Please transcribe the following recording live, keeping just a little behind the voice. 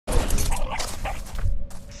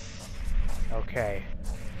Okay.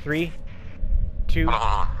 3, 2. Hold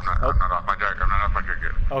on. I'm not off my jack. I'm not off my jack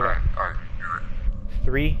yet. Okay. Alright, do it.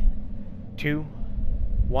 3, 2,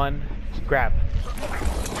 1. Grab.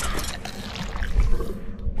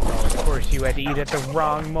 Oh, of course you had to eat at the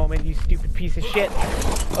wrong moment, you stupid piece of shit.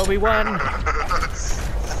 Obi-Wan.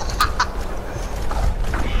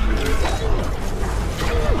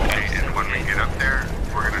 Hey, and when we get up there,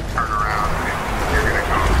 we're gonna turn around and you're gonna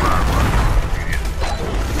go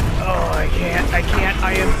Oh, I can't.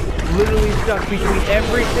 I am literally stuck between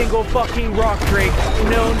every single fucking rock drake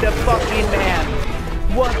known to fucking man.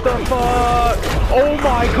 What the fuck? Oh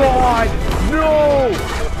my god! No!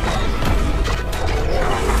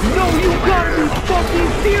 No, you gotta be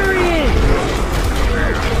fucking serious!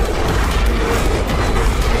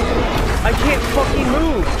 I can't fucking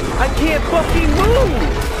move! I can't fucking move!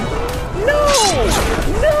 No!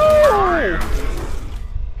 No!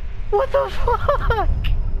 What the fuck?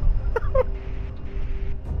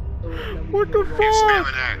 What the fuck? You spam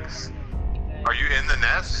an X. Are you in the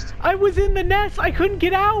nest? I was in the nest. I couldn't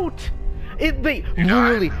get out. They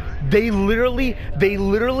literally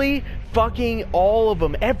fucking all of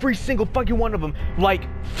them, every single fucking one of them, like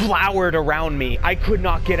flowered around me. I could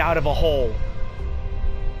not get out of a hole.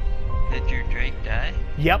 Did your Drake die?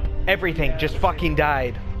 Yep, everything just fucking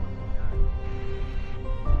died.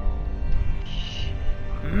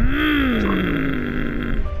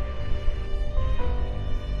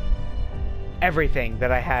 Everything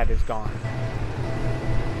that I had is gone.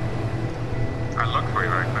 I looked for you,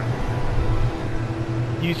 right?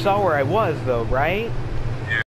 You saw where I was though, right?